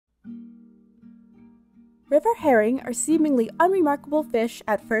River herring are seemingly unremarkable fish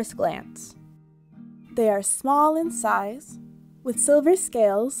at first glance. They are small in size, with silver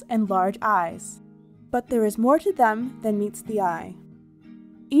scales and large eyes, but there is more to them than meets the eye.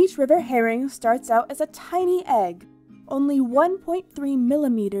 Each river herring starts out as a tiny egg, only 1.3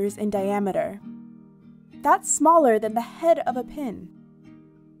 millimeters in diameter. That's smaller than the head of a pin.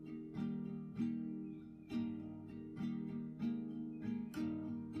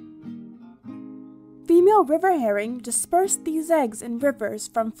 Female river herring disperse these eggs in rivers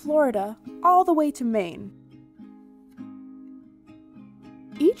from Florida all the way to Maine.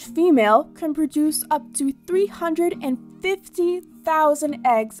 Each female can produce up to 350,000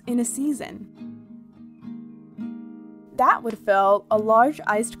 eggs in a season. That would fill a large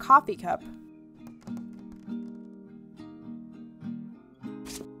iced coffee cup.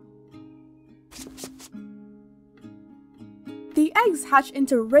 The eggs hatch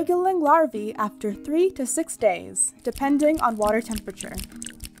into wriggling larvae after 3 to 6 days, depending on water temperature.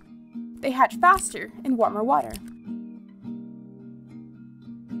 They hatch faster in warmer water.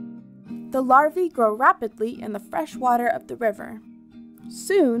 The larvae grow rapidly in the fresh water of the river.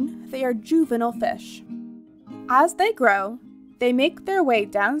 Soon, they are juvenile fish. As they grow, they make their way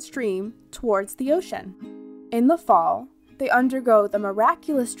downstream towards the ocean. In the fall, they undergo the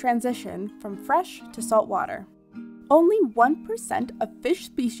miraculous transition from fresh to salt water. Only 1% of fish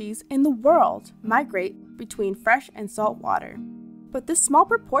species in the world migrate between fresh and salt water. But this small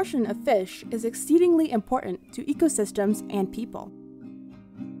proportion of fish is exceedingly important to ecosystems and people.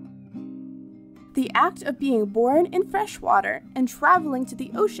 The act of being born in fresh water and traveling to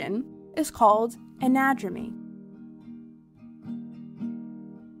the ocean is called anadromy.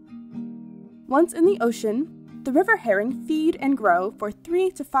 Once in the ocean, the river herring feed and grow for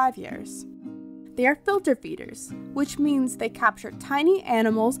 3 to 5 years. They are filter feeders, which means they capture tiny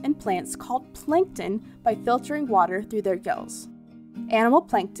animals and plants called plankton by filtering water through their gills. Animal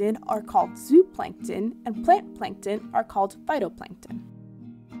plankton are called zooplankton, and plant plankton are called phytoplankton.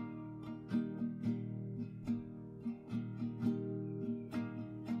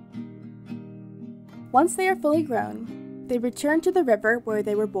 Once they are fully grown, they return to the river where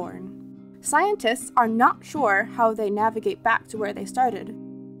they were born. Scientists are not sure how they navigate back to where they started,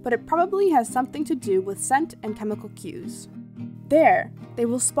 but it probably has something to do with scent and chemical cues. There, they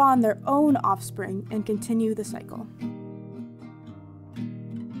will spawn their own offspring and continue the cycle.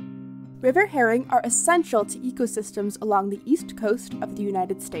 River herring are essential to ecosystems along the east coast of the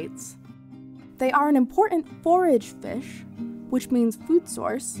United States. They are an important forage fish, which means food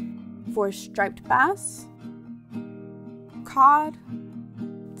source, for striped bass, cod,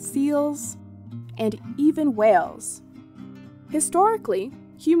 seals, and even whales. Historically,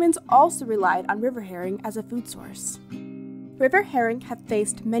 humans also relied on river herring as a food source. River herring have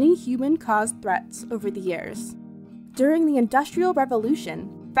faced many human-caused threats over the years. During the Industrial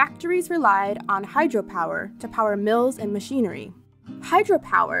Revolution, factories relied on hydropower to power mills and machinery.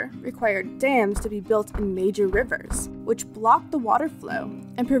 Hydropower required dams to be built in major rivers, which blocked the water flow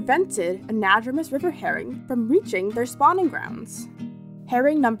and prevented anadromous river herring from reaching their spawning grounds.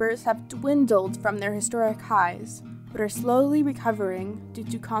 Herring numbers have dwindled from their historic highs, but are slowly recovering due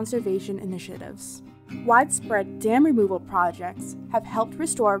to conservation initiatives. Widespread dam removal projects have helped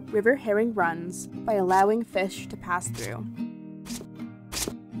restore river herring runs by allowing fish to pass through.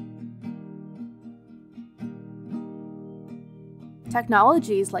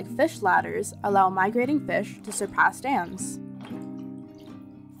 Technologies like fish ladders allow migrating fish to surpass dams.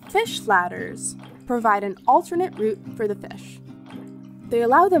 Fish ladders provide an alternate route for the fish. They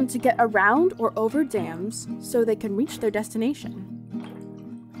allow them to get around or over dams so they can reach their destination.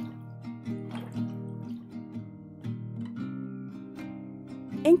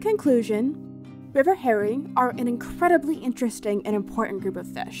 In conclusion, river herring are an incredibly interesting and important group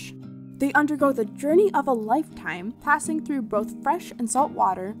of fish. They undergo the journey of a lifetime, passing through both fresh and salt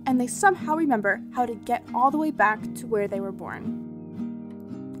water, and they somehow remember how to get all the way back to where they were born.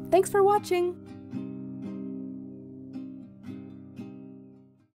 Thanks for watching!